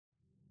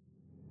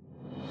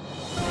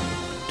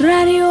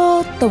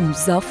Radio Tổng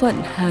Giáo phận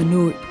Hà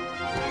Nội.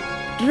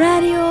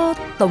 Radio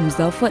Tổng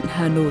Giáo phận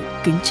Hà Nội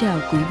kính chào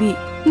quý vị.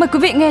 Mời quý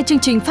vị nghe chương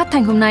trình phát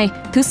thanh hôm nay,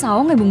 thứ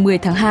Sáu ngày 10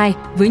 tháng 2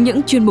 với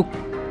những chuyên mục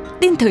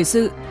tin thời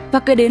sự và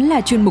kế đến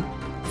là chuyên mục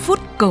phút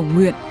cầu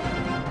nguyện.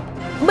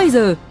 Bây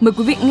giờ mời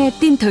quý vị nghe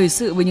tin thời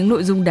sự với những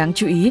nội dung đáng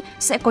chú ý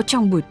sẽ có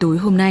trong buổi tối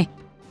hôm nay.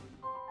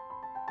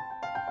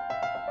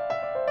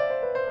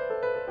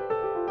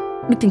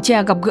 Đức Thánh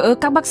Cha gặp gỡ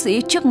các bác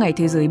sĩ trước ngày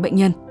thế giới bệnh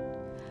nhân.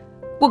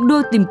 Cuộc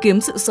đua tìm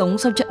kiếm sự sống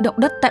sau trận động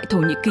đất tại Thổ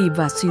Nhĩ Kỳ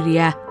và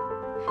Syria.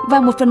 Và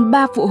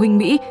 1/3 phụ huynh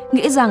Mỹ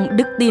nghĩ rằng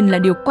đức tin là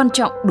điều quan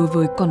trọng đối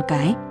với con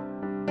cái.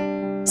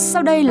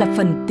 Sau đây là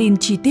phần tin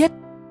chi tiết.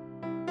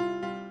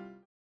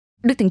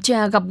 Đức Thánh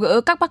Cha gặp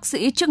gỡ các bác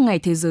sĩ trước ngày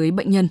thế giới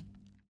bệnh nhân.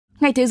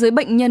 Ngày thế giới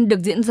bệnh nhân được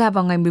diễn ra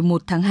vào ngày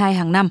 11 tháng 2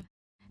 hàng năm.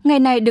 Ngày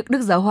này được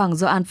Đức Giáo hoàng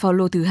Gioan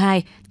Phaolô thứ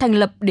hai thành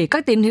lập để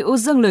các tín hữu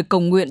dâng lời cầu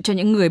nguyện cho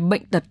những người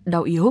bệnh tật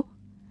đau yếu.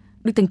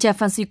 Đức Thánh Cha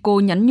Francisco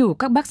nhắn nhủ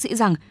các bác sĩ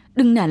rằng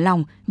đừng nản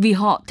lòng vì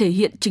họ thể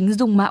hiện chính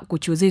dung mạo của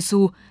Chúa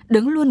Giêsu,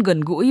 đấng luôn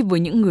gần gũi với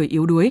những người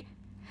yếu đuối.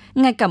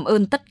 Ngài cảm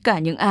ơn tất cả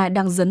những ai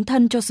đang dấn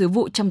thân cho sứ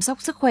vụ chăm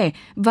sóc sức khỏe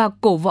và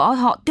cổ võ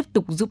họ tiếp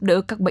tục giúp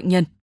đỡ các bệnh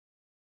nhân.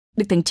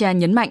 Đức Thánh Cha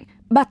nhấn mạnh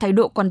 3 thái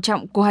độ quan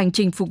trọng của hành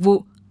trình phục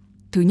vụ.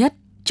 Thứ nhất,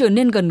 trở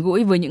nên gần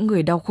gũi với những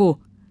người đau khổ.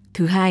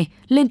 Thứ hai,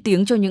 lên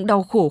tiếng cho những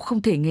đau khổ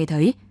không thể nghe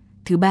thấy.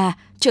 Thứ ba,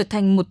 trở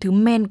thành một thứ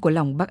men của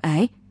lòng bác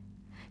ái.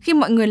 Khi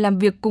mọi người làm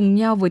việc cùng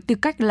nhau với tư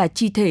cách là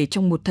chi thể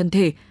trong một thân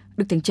thể,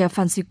 Đức Thánh Cha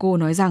Francisco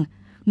nói rằng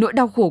nỗi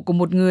đau khổ của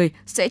một người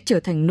sẽ trở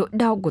thành nỗi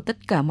đau của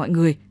tất cả mọi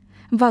người,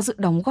 và sự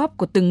đóng góp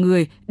của từng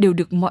người đều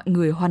được mọi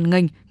người hoan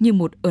nghênh như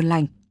một ơn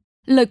lành.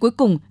 Lời cuối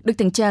cùng, Đức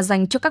Thánh Cha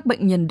dành cho các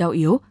bệnh nhân đau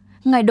yếu.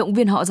 Ngài động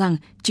viên họ rằng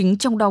chính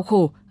trong đau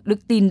khổ,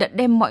 đức tin đã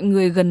đem mọi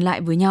người gần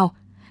lại với nhau.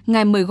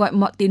 Ngài mời gọi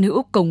mọi tín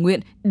hữu cầu nguyện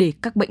để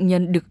các bệnh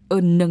nhân được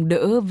ơn nâng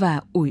đỡ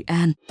và ủi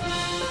an.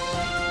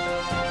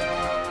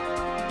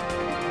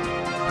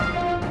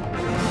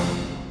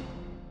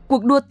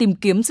 Cuộc đua tìm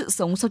kiếm sự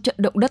sống sau trận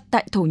động đất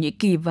tại Thổ Nhĩ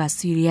Kỳ và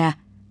Syria.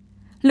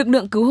 Lực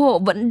lượng cứu hộ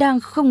vẫn đang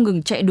không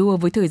ngừng chạy đua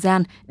với thời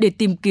gian để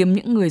tìm kiếm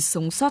những người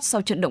sống sót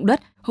sau trận động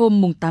đất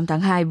hôm 8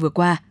 tháng 2 vừa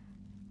qua.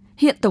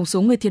 Hiện tổng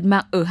số người thiệt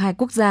mạng ở hai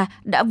quốc gia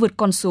đã vượt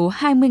con số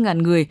 20.000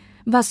 người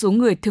và số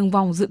người thương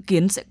vong dự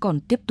kiến sẽ còn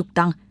tiếp tục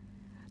tăng.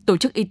 Tổ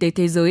chức Y tế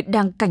Thế giới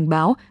đang cảnh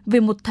báo về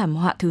một thảm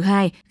họa thứ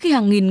hai khi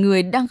hàng nghìn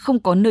người đang không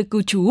có nơi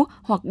cư trú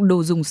hoặc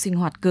đồ dùng sinh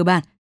hoạt cơ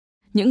bản.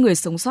 Những người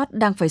sống sót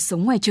đang phải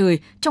sống ngoài trời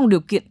trong điều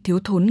kiện thiếu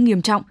thốn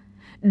nghiêm trọng.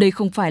 Đây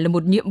không phải là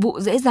một nhiệm vụ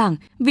dễ dàng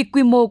vì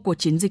quy mô của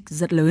chiến dịch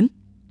rất lớn.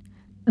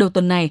 Đầu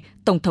tuần này,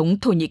 Tổng thống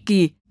Thổ Nhĩ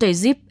Kỳ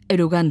Tayyip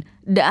Erdogan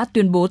đã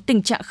tuyên bố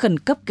tình trạng khẩn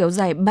cấp kéo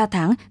dài 3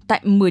 tháng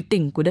tại 10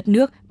 tỉnh của đất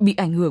nước bị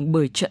ảnh hưởng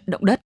bởi trận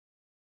động đất.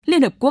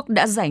 Liên Hợp Quốc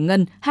đã giải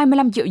ngân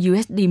 25 triệu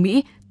USD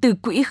Mỹ từ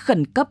quỹ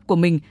khẩn cấp của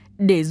mình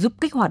để giúp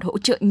kích hoạt hỗ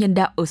trợ nhân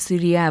đạo ở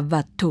Syria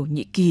và Thổ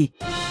Nhĩ Kỳ.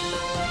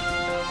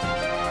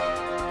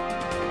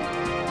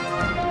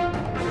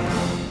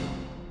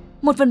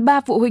 Một phần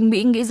ba phụ huynh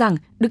Mỹ nghĩ rằng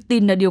đức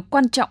tin là điều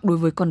quan trọng đối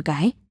với con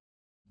cái.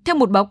 Theo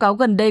một báo cáo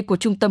gần đây của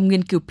Trung tâm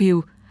Nghiên cứu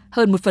Pew,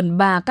 hơn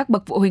 1/3 các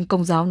bậc phụ huynh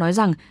Công giáo nói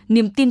rằng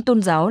niềm tin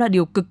tôn giáo là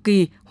điều cực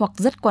kỳ hoặc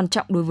rất quan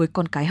trọng đối với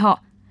con cái họ.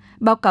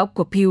 Báo cáo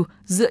của Pew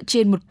dựa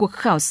trên một cuộc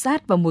khảo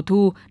sát vào mùa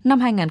thu năm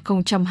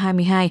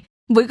 2022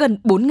 với gần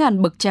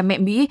 4.000 bậc cha mẹ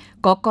Mỹ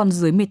có con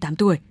dưới 18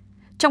 tuổi.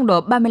 Trong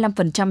đó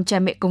 35% cha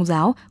mẹ Công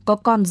giáo có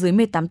con dưới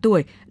 18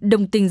 tuổi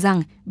đồng tình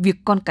rằng việc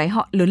con cái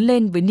họ lớn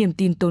lên với niềm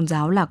tin tôn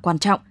giáo là quan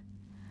trọng.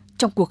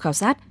 Trong cuộc khảo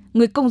sát,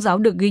 người Công giáo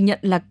được ghi nhận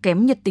là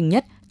kém nhiệt tình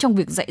nhất trong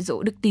việc dạy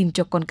dỗ đức tin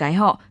cho con cái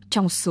họ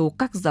trong số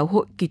các giáo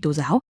hội Kitô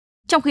giáo.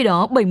 Trong khi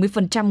đó,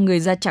 70% người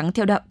da trắng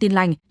theo đạo Tin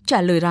lành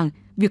trả lời rằng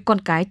việc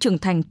con cái trưởng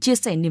thành chia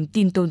sẻ niềm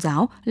tin tôn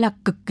giáo là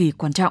cực kỳ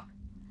quan trọng.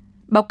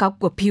 Báo cáo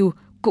của Pew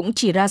cũng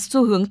chỉ ra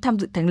xu hướng tham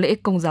dự thánh lễ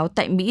Công giáo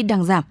tại Mỹ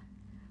đang giảm.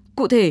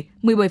 Cụ thể,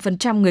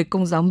 17% người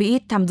Công giáo Mỹ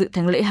tham dự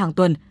thánh lễ hàng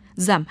tuần,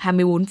 giảm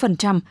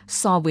 24%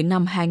 so với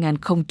năm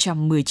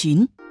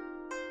 2019.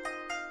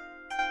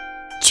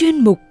 Chuyên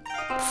mục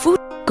Phút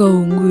cầu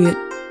nguyện.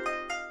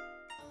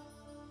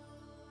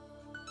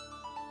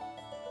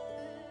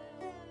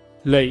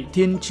 Lạy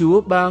Thiên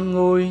Chúa Ba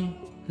Ngôi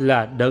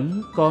là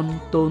đấng con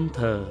tôn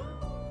thờ,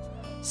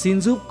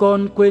 xin giúp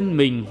con quên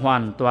mình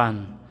hoàn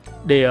toàn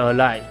để ở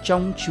lại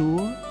trong Chúa,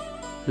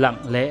 lặng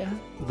lẽ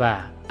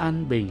và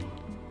an bình,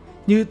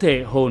 như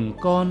thể hồn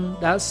con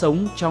đã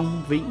sống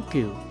trong vĩnh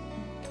cửu.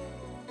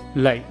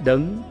 Lạy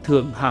đấng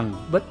thường hằng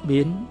bất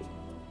biến,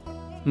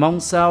 mong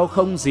sao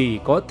không gì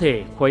có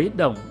thể khuấy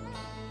động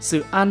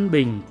sự an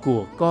bình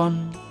của con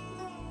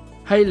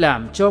hay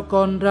làm cho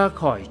con ra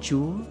khỏi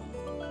Chúa,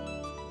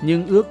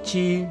 nhưng ước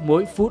chi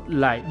mỗi phút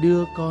lại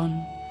đưa con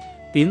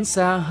tiến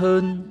xa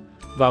hơn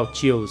vào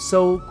chiều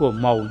sâu của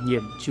mầu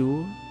nhiệm Chúa.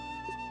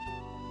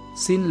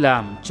 Xin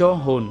làm cho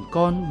hồn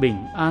con bình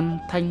an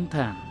thanh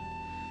thản,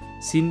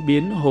 xin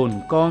biến hồn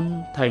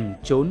con thành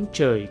chốn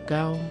trời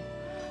cao,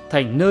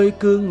 thành nơi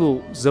cư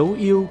ngụ dấu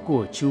yêu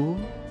của Chúa,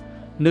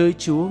 nơi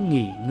Chúa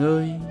nghỉ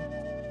ngơi.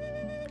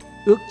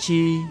 Ước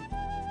chi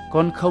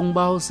con không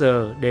bao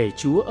giờ để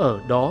Chúa ở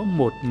đó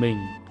một mình,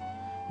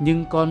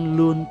 nhưng con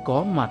luôn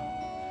có mặt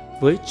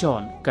với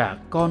trọn cả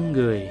con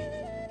người,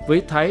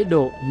 với thái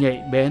độ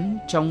nhạy bén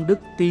trong đức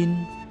tin,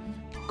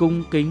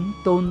 cung kính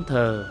tôn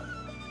thờ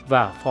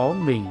và phó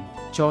mình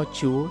cho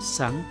Chúa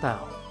sáng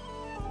tạo.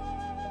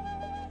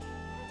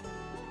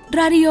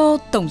 Radio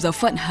Tổng Giáo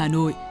phận Hà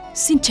Nội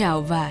xin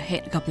chào và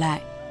hẹn gặp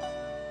lại.